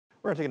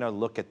We're taking a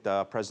look at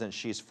President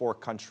Xi's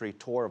four-country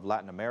tour of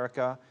Latin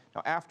America.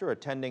 Now, after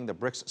attending the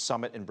BRICS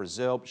summit in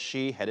Brazil,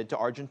 Xi headed to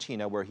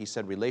Argentina, where he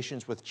said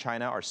relations with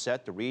China are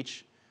set to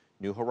reach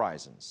new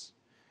horizons.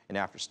 And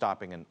after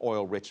stopping in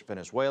oil-rich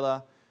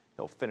Venezuela,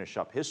 he'll finish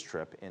up his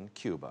trip in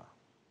Cuba.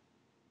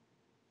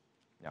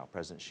 Now,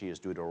 President Xi is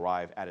due to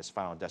arrive at his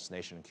final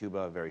destination in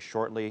Cuba very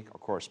shortly. Our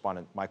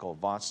correspondent Michael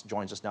Vance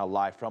joins us now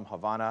live from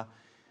Havana.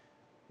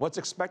 What's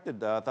expected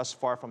thus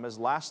far from his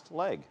last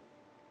leg?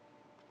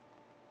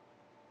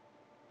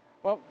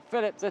 Well,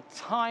 Philip, the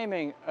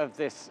timing of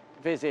this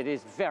visit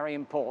is very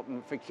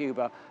important for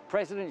Cuba.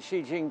 President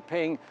Xi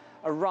Jinping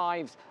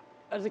arrives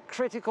at a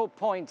critical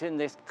point in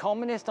this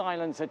communist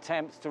island's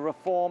attempts to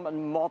reform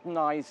and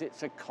modernize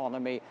its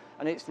economy,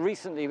 and it's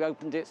recently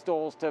opened its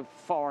doors to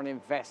foreign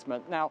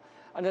investment. Now,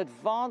 an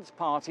advance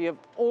party of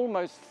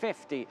almost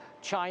 50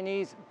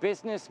 Chinese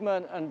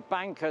businessmen and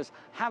bankers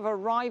have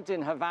arrived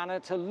in Havana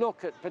to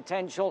look at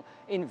potential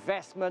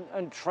investment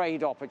and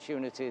trade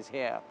opportunities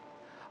here.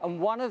 And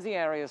one of the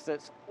areas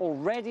that's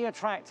already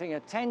attracting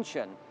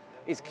attention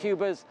is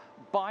Cuba's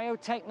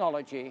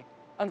biotechnology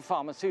and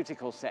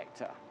pharmaceutical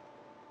sector.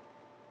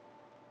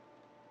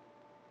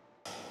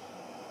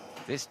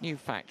 This new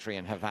factory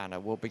in Havana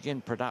will begin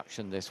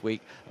production this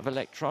week of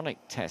electronic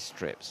test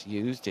strips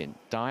used in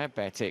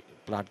diabetic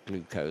blood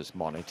glucose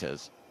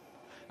monitors.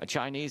 A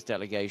Chinese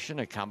delegation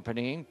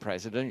accompanying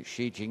President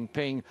Xi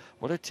Jinping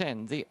will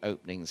attend the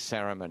opening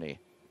ceremony.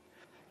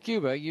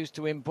 Cuba used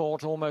to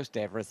import almost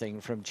everything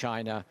from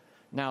China.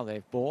 Now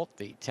they've bought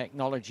the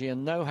technology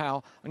and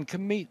know-how and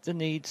can meet the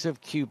needs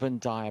of Cuban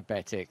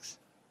diabetics.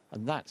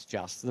 And that's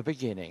just the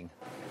beginning.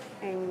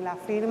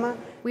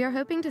 We are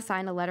hoping to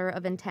sign a letter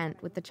of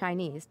intent with the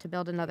Chinese to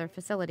build another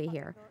facility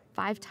here,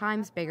 5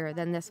 times bigger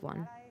than this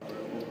one.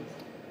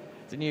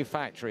 The new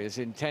factory is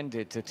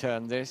intended to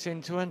turn this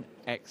into an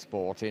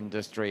export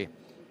industry.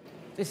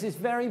 This is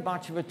very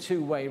much of a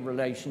two-way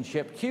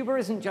relationship. Cuba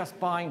isn't just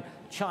buying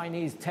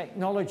Chinese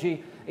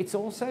technology, it's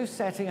also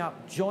setting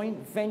up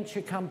joint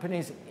venture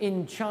companies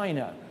in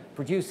China,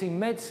 producing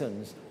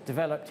medicines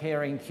developed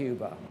here in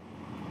Cuba.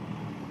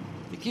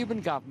 The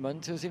Cuban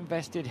government has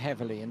invested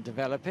heavily in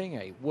developing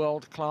a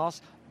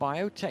world-class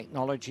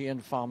biotechnology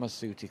and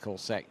pharmaceutical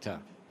sector.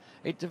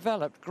 It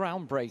developed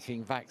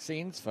groundbreaking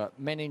vaccines for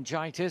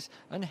meningitis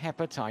and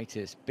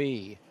hepatitis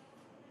B.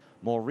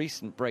 More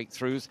recent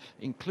breakthroughs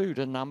include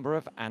a number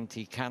of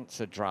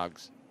anti-cancer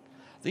drugs.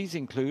 These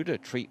include a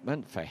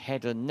treatment for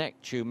head and neck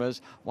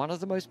tumors, one of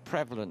the most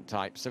prevalent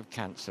types of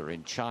cancer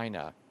in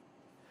China.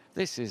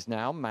 This is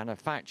now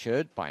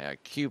manufactured by a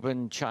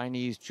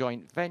Cuban-Chinese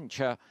joint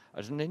venture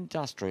at an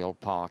industrial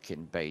park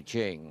in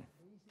Beijing.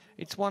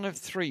 It's one of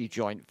 3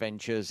 joint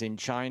ventures in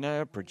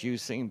China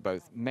producing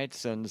both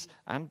medicines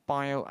and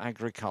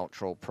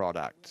bioagricultural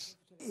products.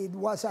 It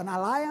was an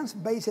alliance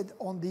based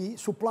on the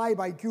supply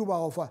by Cuba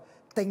of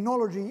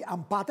technology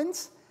and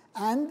patents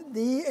and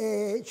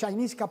the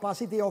Chinese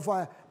capacity of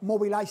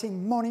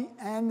mobilizing money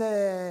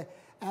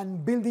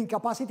and building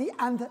capacity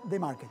and the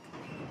market.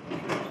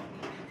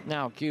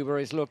 Now Cuba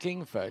is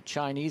looking for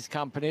Chinese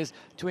companies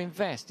to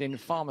invest in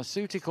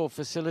pharmaceutical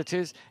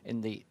facilities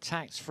in the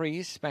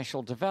tax-free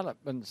special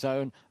development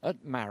zone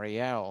at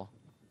Mariel.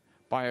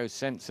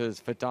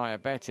 Biosensors for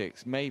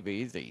diabetics may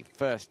be the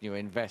first new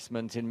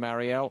investment in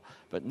Mariel,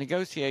 but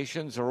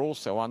negotiations are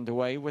also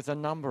underway with a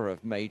number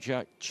of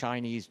major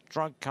Chinese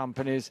drug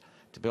companies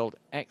to build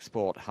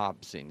export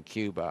hubs in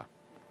Cuba.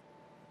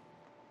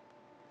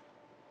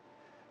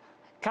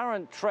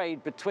 Current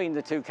trade between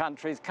the two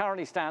countries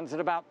currently stands at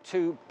about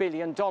 $2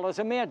 billion,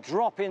 a mere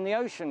drop in the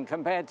ocean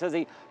compared to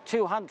the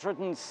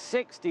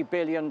 $260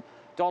 billion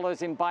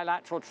in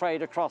bilateral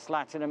trade across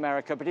Latin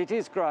America, but it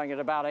is growing at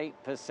about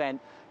 8%.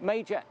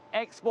 Major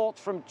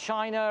exports from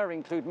China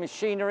include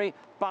machinery,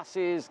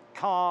 buses,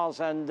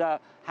 cars and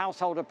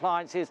household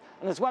appliances,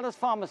 and as well as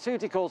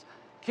pharmaceuticals,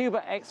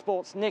 Cuba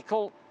exports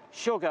nickel,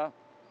 sugar,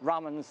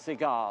 rum and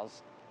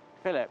cigars.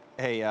 Philip.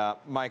 Hey,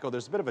 Michael,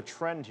 there's a bit of a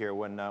trend here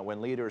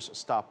when leaders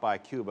stop by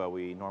Cuba.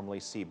 We normally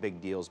see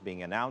big deals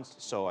being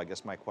announced. So I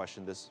guess my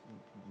question, this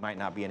might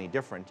not be any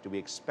different. Do we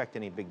expect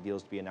any big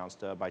deals to be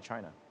announced by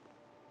China?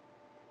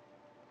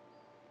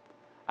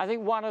 I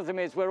think one of them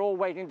is we're all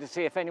waiting to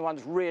see if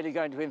anyone's really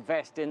going to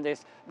invest in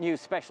this new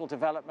special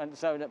development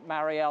zone at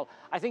Mariel.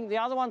 I think the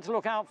other one to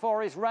look out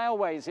for is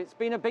railways. It's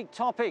been a big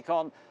topic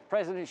on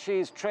President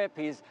Xi's trip.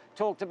 He's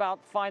talked about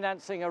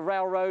financing a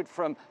railroad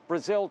from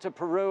Brazil to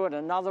Peru and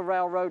another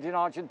railroad in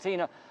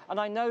Argentina. And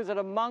I know that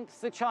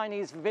amongst the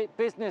Chinese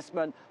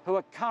businessmen who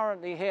are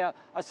currently here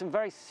are some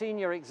very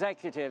senior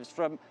executives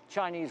from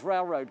Chinese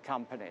railroad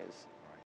companies.